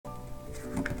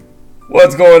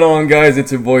What's going on, guys?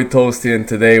 It's your boy Toasty, and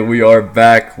today we are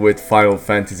back with Final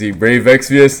Fantasy Brave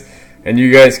Exvius. And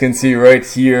you guys can see right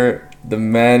here, the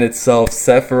man itself,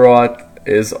 Sephiroth,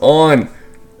 is on.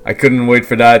 I couldn't wait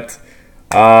for that.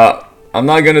 I'm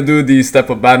not gonna do the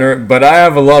step-up banner, but I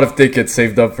have a lot of tickets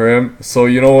saved up for him. So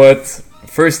you know what?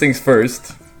 First things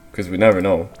first, because we never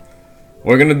know.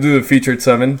 We're gonna do the featured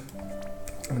summon.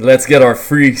 Let's get our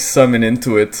free summon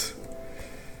into it.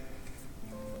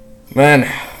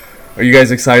 Man, are you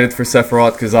guys excited for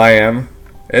Sephiroth? Because I am.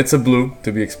 It's a blue,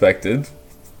 to be expected.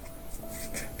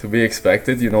 To be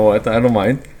expected, you know what? I don't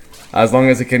mind. As long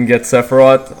as I can get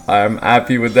Sephiroth, I'm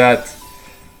happy with that.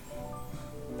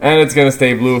 And it's gonna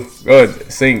stay blue.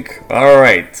 Good. Sync.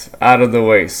 Alright. Out of the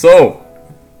way. So,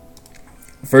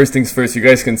 first things first, you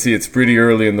guys can see it's pretty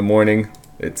early in the morning.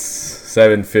 It's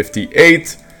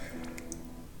 7:58.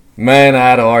 Man, I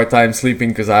had a hard time sleeping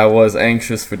because I was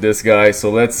anxious for this guy.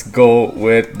 So let's go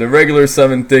with the regular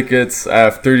summon tickets. I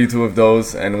have 32 of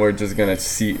those, and we're just gonna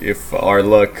see if our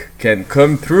luck can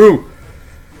come through.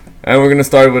 And we're gonna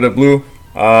start with a blue.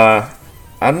 I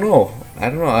don't know.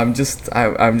 I'm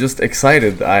just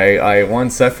excited. I won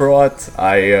Sephiroth.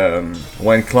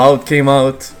 When Cloud came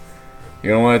out, you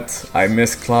know what? I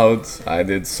missed Cloud. I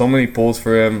did so many pulls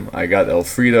for him. I got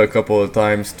Elfrida a couple of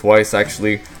times, twice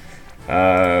actually.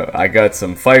 I got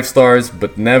some 5 stars,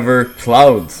 but never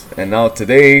Cloud. And now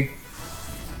today,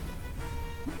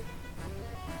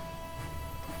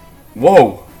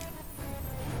 whoa.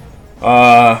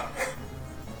 All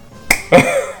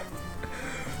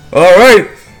right.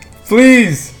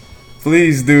 Please,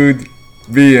 dude,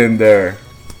 be in there.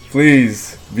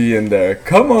 Please be in there.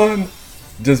 Come on,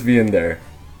 just be in there.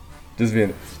 Just be in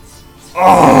there.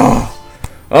 Oh!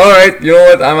 Alright, you know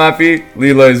what? I'm happy.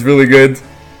 Leela is really good.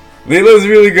 Leela's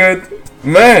really good.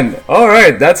 Man,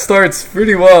 alright, that starts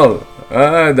pretty well.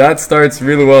 That starts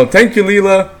really well. Thank you,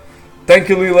 Leela. Thank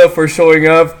you, Leela, for showing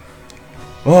up.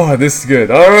 Oh, this is good.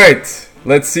 Alright,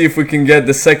 let's see if we can get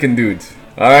the second dude.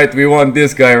 Alright, we want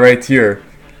this guy right here.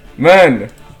 Man,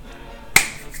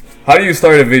 how do you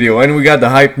start a video? And we got the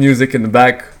hype music in the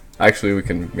back. Actually, we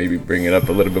can maybe bring it up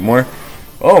a little bit more.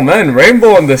 Oh man,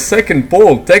 rainbow on the second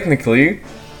pole, technically.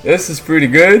 This is pretty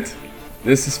good.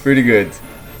 This is pretty good.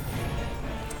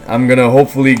 I'm gonna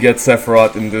hopefully get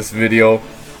Sephiroth in this video.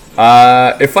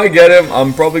 If I get him,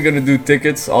 I'm probably gonna do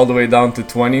tickets all the way down to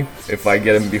 20. If I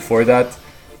get him before that.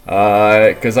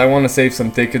 Because I want to save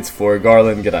some tickets for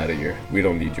Garland. Get out of here. We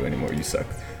don't need you anymore. You suck.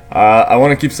 I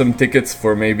want to keep some tickets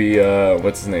for maybe,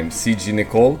 what's his name? CG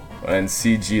Nicole and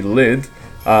CG Lid.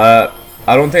 I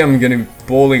don't think I'm going to be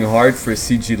bowling hard for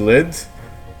CG Lid.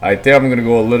 I think I'm going to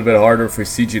go a little bit harder for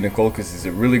CG Nicole because he's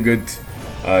a really good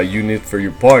unit for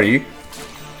your party.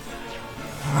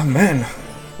 Oh, man.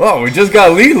 Oh, we just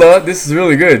got Leela. This is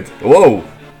really good. Whoa.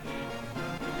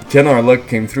 Ken, our luck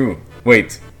came through.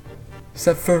 Wait.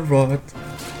 Sephiroth.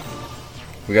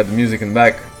 We got the music in the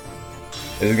back.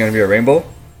 Is it gonna be a rainbow?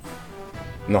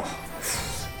 No.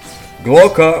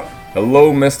 Glocka.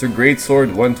 Hello, Mr.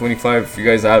 Greatsword 125. If you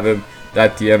guys have him,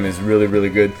 that TM is really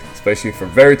good, especially for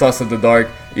Veritas of the Dark.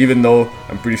 Even though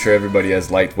I'm pretty sure everybody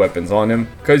has light weapons on him,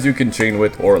 because you can chain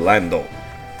with Orlando.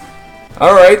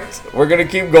 Alright, we're gonna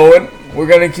keep going. We're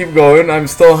gonna keep going. I'm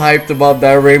still hyped about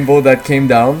that rainbow that came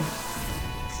down.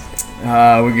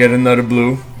 We get another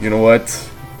blue. You know what?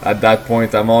 At that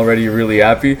point, I'm already really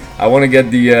happy. I want to get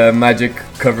the magic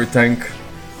cover tank.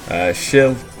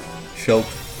 Shield.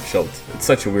 It's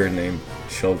such a weird name.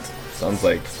 Shield. Sounds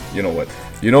like, you know what?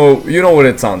 You know what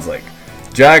it sounds like.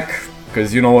 Jack,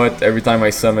 because you know what? Every time I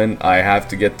summon, I have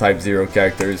to get type 0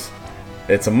 characters.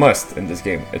 It's a must in this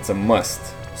game. It's a must.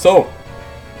 So,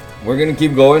 we're gonna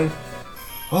keep going.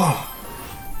 Oh,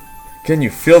 can you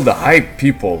feel the hype,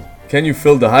 people? Can you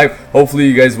feel the hype? Hopefully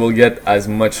you guys will get as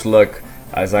much luck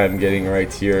as I'm getting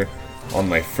right here on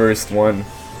my first one.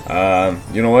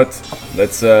 You know what?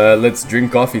 Let's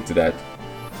drink coffee to that.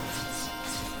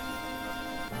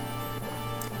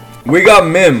 We got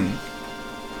Mim.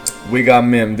 We got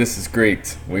Mim. This is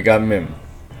great. We got Mim.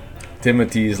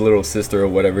 Timothy's little sister or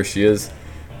whatever she is.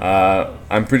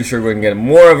 I'm pretty sure we're gonna get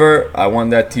more of her. I want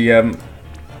that TM.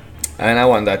 And I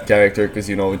want that character because,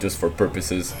 you know, just for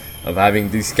purposes of having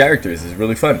these characters is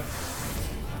really fun.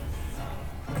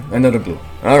 Another blue.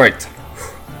 Alright.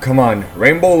 Come on.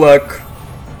 Rainbow luck.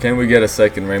 Can we get a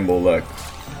second rainbow luck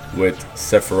with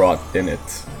Sephiroth in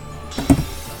it?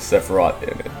 Sephiroth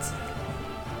in it.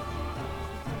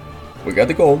 We got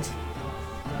the gold.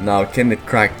 Now, can it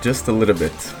crack just a little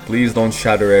bit? Please don't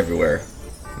shatter everywhere.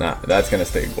 Nah, that's gonna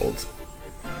stay gold.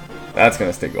 That's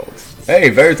gonna stay gold. Hey,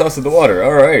 Veritas of the Water.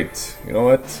 Alright. You know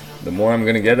what? The more I'm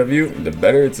gonna get of you, the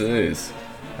better it is.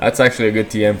 That's actually a good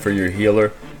TM for your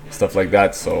healer, stuff like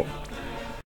that. So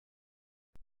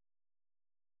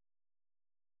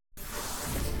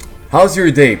how's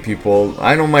your day, people?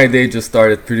 I know my day just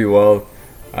started pretty well.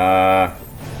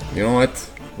 You know what?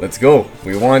 Let's go.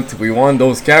 We want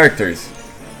those characters.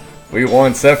 We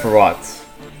want Sephiroth.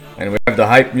 And we have the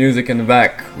hype music in the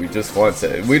back. We just want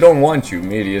we don't want you,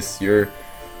 Medius. You're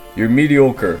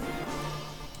mediocre.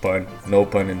 Pun. No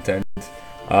pun intended.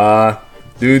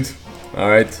 Dude.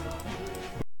 Alright.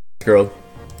 Girl.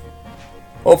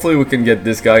 Hopefully we can get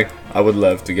this guy. I would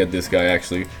love to get this guy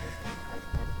actually.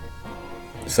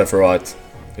 Sephiroth,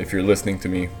 if you're listening to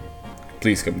me,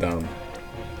 please come down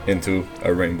into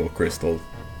a rainbow crystal.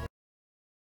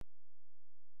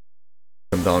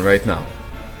 Come down right now.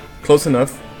 Close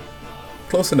enough.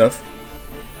 Close enough.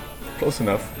 Close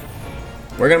enough.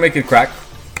 We're gonna make it crack.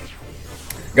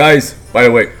 Guys, by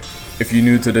the way, if you're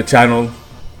new to the channel,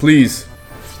 please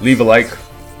leave a like.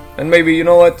 And maybe, you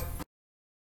know what?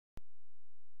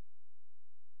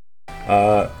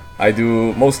 I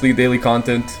do mostly daily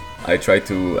content. I try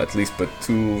to at least put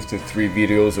 2 to 3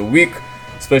 videos a week,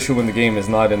 especially when the game is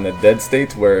not in a dead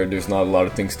state where there's not a lot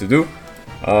of things to do.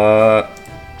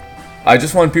 I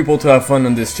just want people to have fun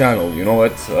on this channel, you know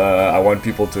what? I want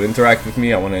people to interact with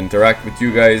me, I want to interact with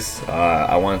you guys,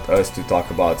 I want us to talk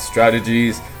about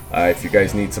strategies. If you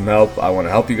guys need some help, I want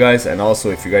to help you guys, and also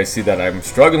if you guys see that I'm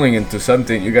struggling into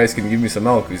something, you guys can give me some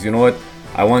help, because you know what?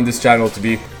 I want this channel to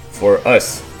be for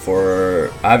us,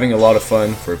 for having a lot of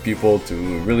fun, for people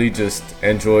to really just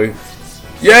enjoy.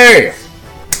 Yay!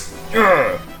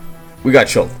 We got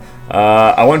chilled.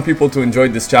 I want people to enjoy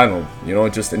this channel, you know,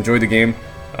 just enjoy the game.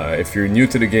 If you're new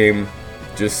to the game,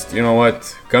 just, you know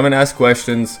what, come and ask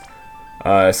questions.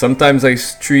 Sometimes I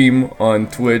stream on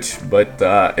Twitch, but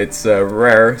it's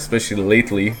rare, especially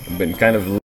lately. I've been kind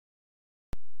of...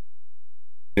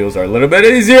 Videos are a little bit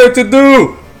easier to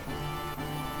do!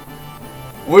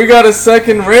 We got a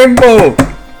second rainbow!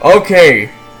 Okay.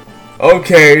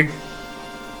 Okay.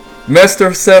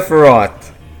 Mr.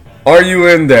 Sephiroth, are you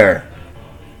in there?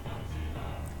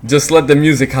 Just let the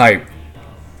music hype.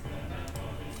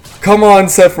 Come on,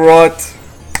 Sephiroth.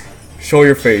 Show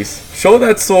your face. Show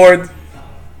that sword.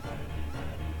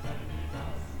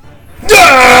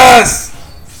 Yes!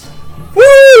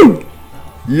 Woo!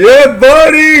 Yeah,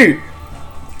 buddy!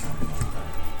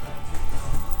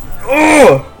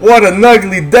 Oh, what an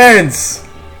ugly dance!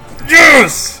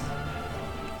 Yes!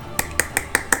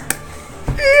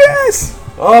 Yes!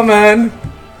 Oh man,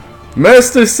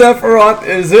 Master Sephiroth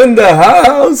is in the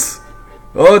house!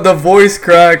 Oh, the voice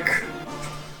crack.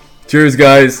 Cheers,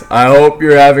 guys. I hope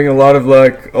you're having a lot of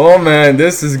luck. Oh man,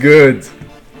 this is good.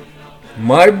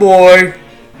 My boy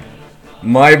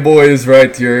is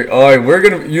right here. Alright, we're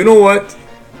gonna... You know what?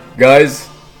 Guys,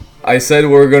 I said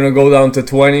we're gonna go down to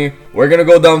 20. We're gonna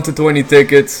go down to 20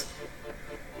 tickets.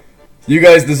 You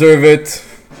guys deserve it.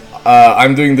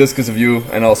 I'm doing this because of you,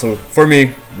 and also for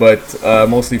me, but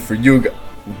mostly for you.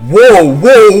 Whoa,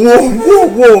 whoa, whoa, whoa,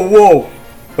 whoa, whoa!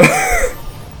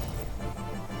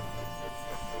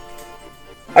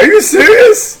 Are you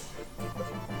serious?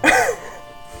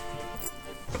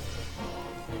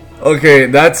 Okay,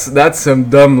 that's some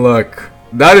dumb luck.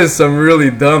 That is some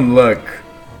really dumb luck.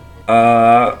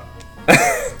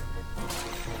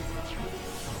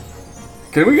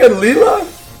 Can we get Leela?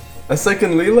 A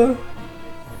second Leela?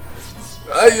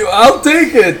 I'll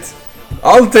take it.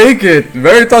 I'll take it.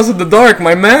 Veritas of the Dark,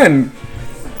 my man.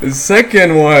 The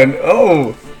second one.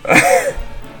 Oh.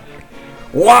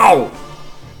 Wow.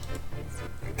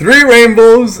 3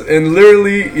 rainbows and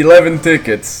literally 11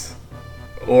 tickets.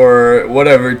 Or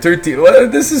whatever, 13. Well,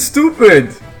 this is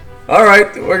stupid.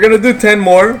 Alright, we're gonna do 10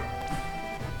 more.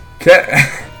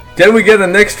 Can we get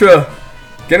an extra?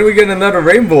 Can we get another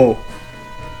rainbow?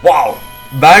 Wow.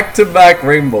 Back-to-back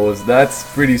rainbows. That's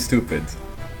pretty stupid.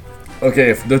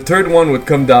 Okay, if the third one would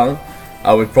come down,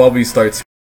 I would probably start.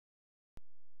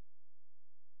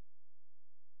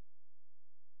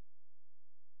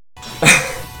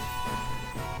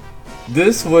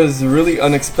 This was really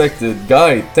unexpected.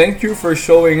 Guy, thank you for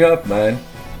showing up, man.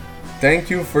 Thank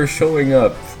you for showing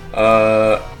up.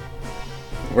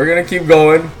 We're gonna keep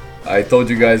going. I told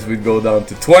you guys we'd go down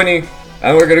to 20,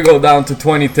 and we're gonna go down to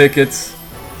 20 tickets.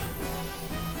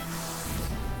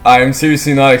 I'm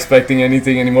seriously not expecting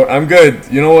anything anymore. I'm good.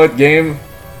 You know what, game?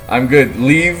 I'm good.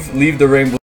 Leave the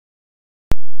rainbow.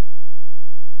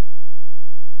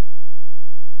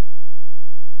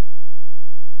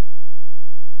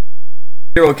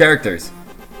 Hero characters.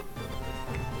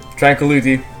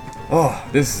 Tranquility. Oh,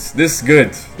 this is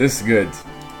good. This is good.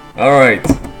 All right.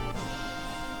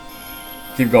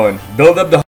 Keep going. Build up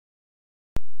the.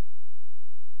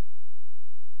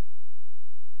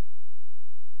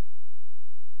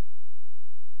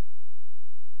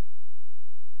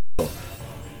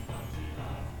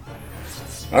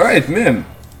 Alright, Mim.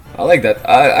 I like that.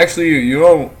 Actually, you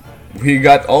know, we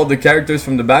got all the characters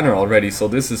from the banner already, so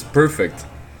this is perfect.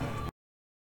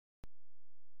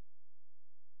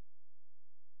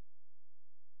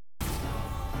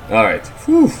 Alright.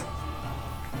 Whew.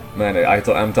 Man,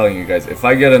 I'm telling you guys, if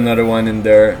I get another one in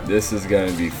there, this is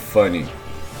gonna be funny.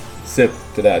 Sip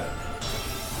to that.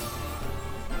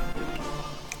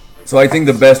 So I think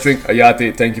the best drink,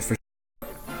 Ayate, thank you for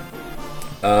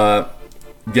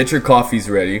get your coffees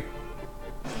ready.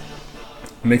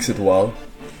 Mix it well.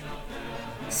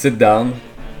 Sit down.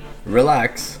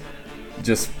 Relax.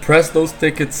 Just press those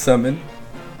tickets, summon,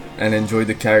 and enjoy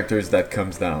the characters that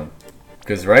comes down.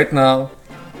 Because right now,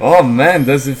 oh man,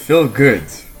 does it feel good.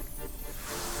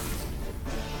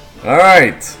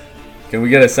 Alright. Can we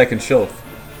get a second Shilt?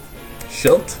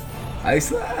 Shilt?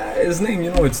 His name,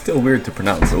 you know, it's still weird to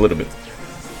pronounce a little bit.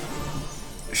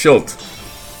 Shilt.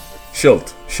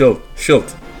 Shilt. Shilt.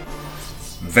 Shilt.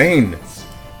 Vayne.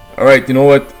 Alright, you know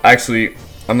what? Actually,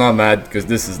 I'm not mad because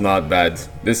this is not bad.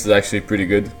 This is actually pretty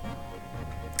good.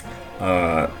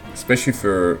 Especially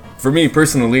for me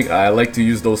personally, I like to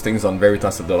use those things on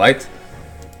Veritas of Delight.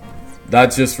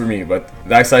 That's just for me, but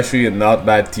that's actually a not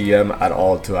bad TM at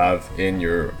all to have in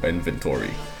your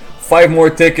inventory. 5 more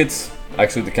tickets.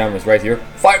 Actually, the camera's right here.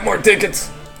 5 more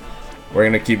tickets. We're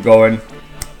gonna keep going.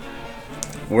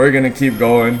 We're gonna keep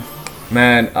going.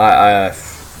 Man, I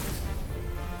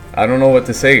don't know what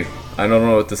to say. I don't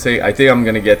know what to say. I think I'm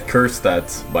gonna get cursed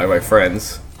at by my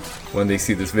friends when they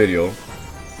see this video.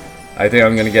 I think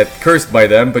I'm gonna get cursed by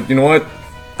them, but you know what?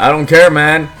 I don't care,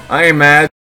 man. I ain't mad.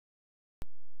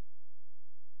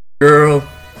 Girl.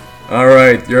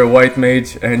 Alright, you're a white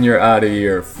mage and you're out of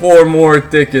here. 4 more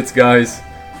tickets, guys.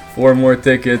 4 more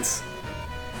tickets.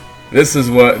 This is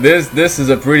what this is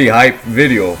a pretty hype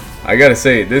video. I gotta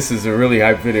say, this is a really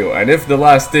hype video. And if the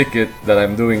last ticket that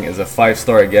I'm doing is a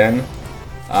 5-star again,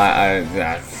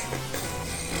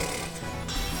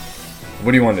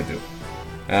 what do you want to do?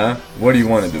 Huh? What do you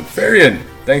want to do? Farian,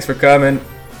 thanks for coming.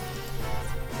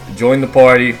 Join the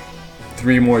party.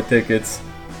 3 more tickets.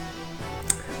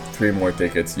 3 more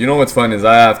tickets. You know what's fun is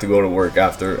I have to go to work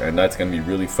after, and that's gonna be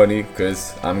really funny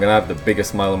because I'm gonna have the biggest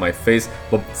smile on my face.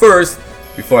 But first,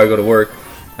 before I go to work,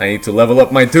 I need to level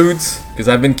up my dudes because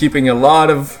I've been keeping a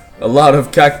lot of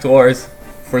cactuars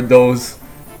for those,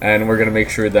 and we're gonna make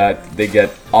sure that they get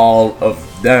all of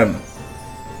them.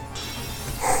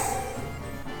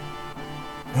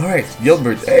 Alright,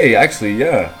 Gilbert. Hey, actually,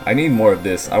 yeah, I need more of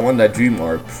this. I want that dream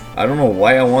orb. I don't know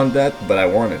why I want that, but I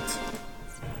want it.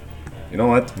 You know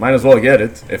what? Might as well get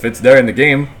it. If it's there in the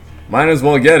game, might as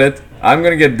well get it. I'm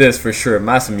gonna get this for sure.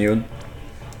 Mass Immune.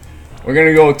 We're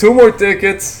gonna go 2 more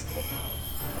tickets.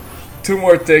 2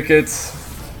 more tickets.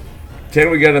 Can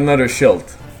we get another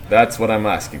Shilt? That's what I'm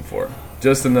asking for.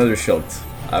 Just another Shilt.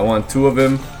 I want 2 of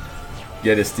him.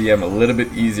 Get his TM a little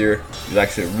bit easier. He's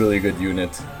actually a really good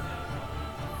unit.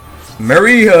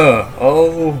 Maria!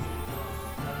 Oh.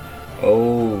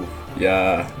 Oh.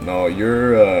 Yeah. No,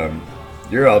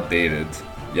 you're outdated.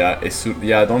 Yeah,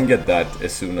 yeah, don't get that,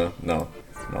 Isuna. No,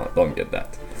 don't get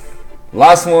that.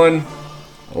 Last one.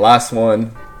 Last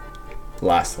one.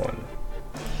 Last one.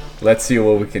 Let's see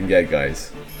what we can get,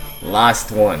 guys.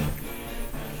 Last one.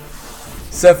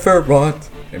 Sephiroth.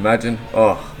 Imagine.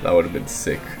 Oh, that would have been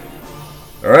sick.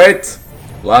 Alright.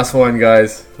 Last one,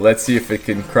 guys. Let's see if it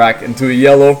can crack into a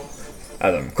yellow.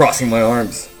 As I'm crossing my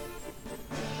arms.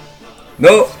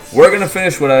 No, we're gonna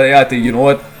finish with Ayate. You know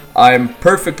what? I'm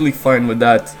perfectly fine with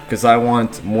that because I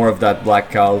want more of that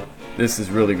Black Cowl. This is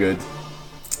really good.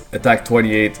 Attack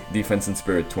 28, defense and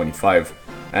spirit 25,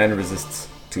 and resists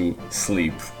to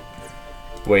sleep.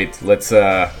 Wait, let's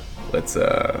oh.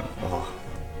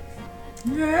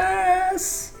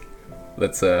 Yes!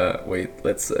 Let's wait,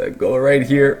 let's go right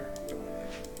here.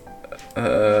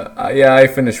 Yeah, I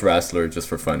finished Wrestler just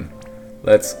for fun.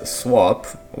 Let's swap.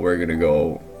 We're gonna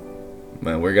go,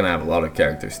 man, we're gonna have a lot of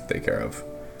characters to take care of.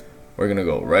 We're gonna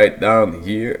go right down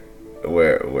here.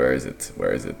 Where is it?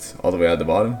 Where is it? All the way at the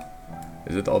bottom?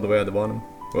 Is it all the way at the bottom?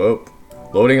 Whoop.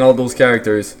 Loading all those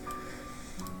characters.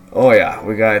 Oh yeah,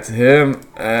 we got him,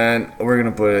 and we're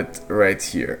gonna put it right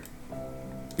here.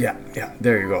 Yeah,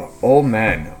 there you go. Oh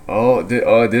man. Oh,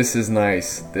 this is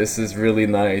nice. This is really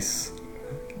nice.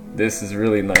 This is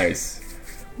really nice.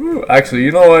 Whew. Actually,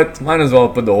 you know what? Might as well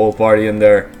put the whole party in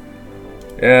there.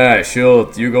 Yeah,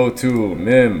 Shield, you go too.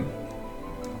 Mim,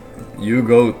 you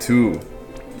go too.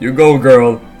 You go,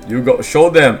 girl. You go. Show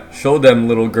them,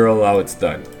 little girl, how it's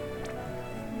done.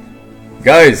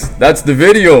 Guys, that's the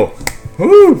video.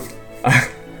 Woo! I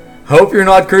hope you're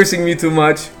not cursing me too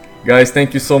much. Guys,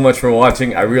 thank you so much for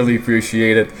watching. I really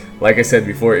appreciate it. like I said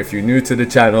before, if you're new to the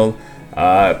channel,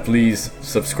 please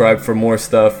subscribe for more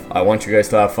stuff. I want you guys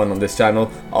to have fun on this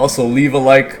channel. Also, leave a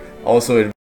like.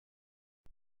 Also,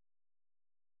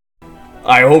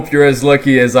 I hope you're as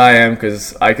lucky as I am,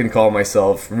 because I can call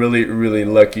myself really, really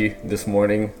lucky this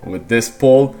morning with this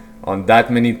pull on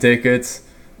that many tickets.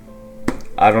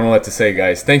 I don't know what to say,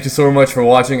 guys. Thank you so much for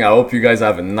watching. I hope you guys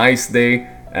have a nice day,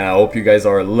 and I hope you guys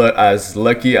are as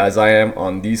lucky as I am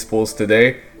on these pulls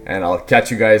today. And I'll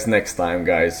catch you guys next time,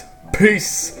 guys.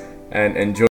 Peace and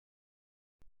enjoy.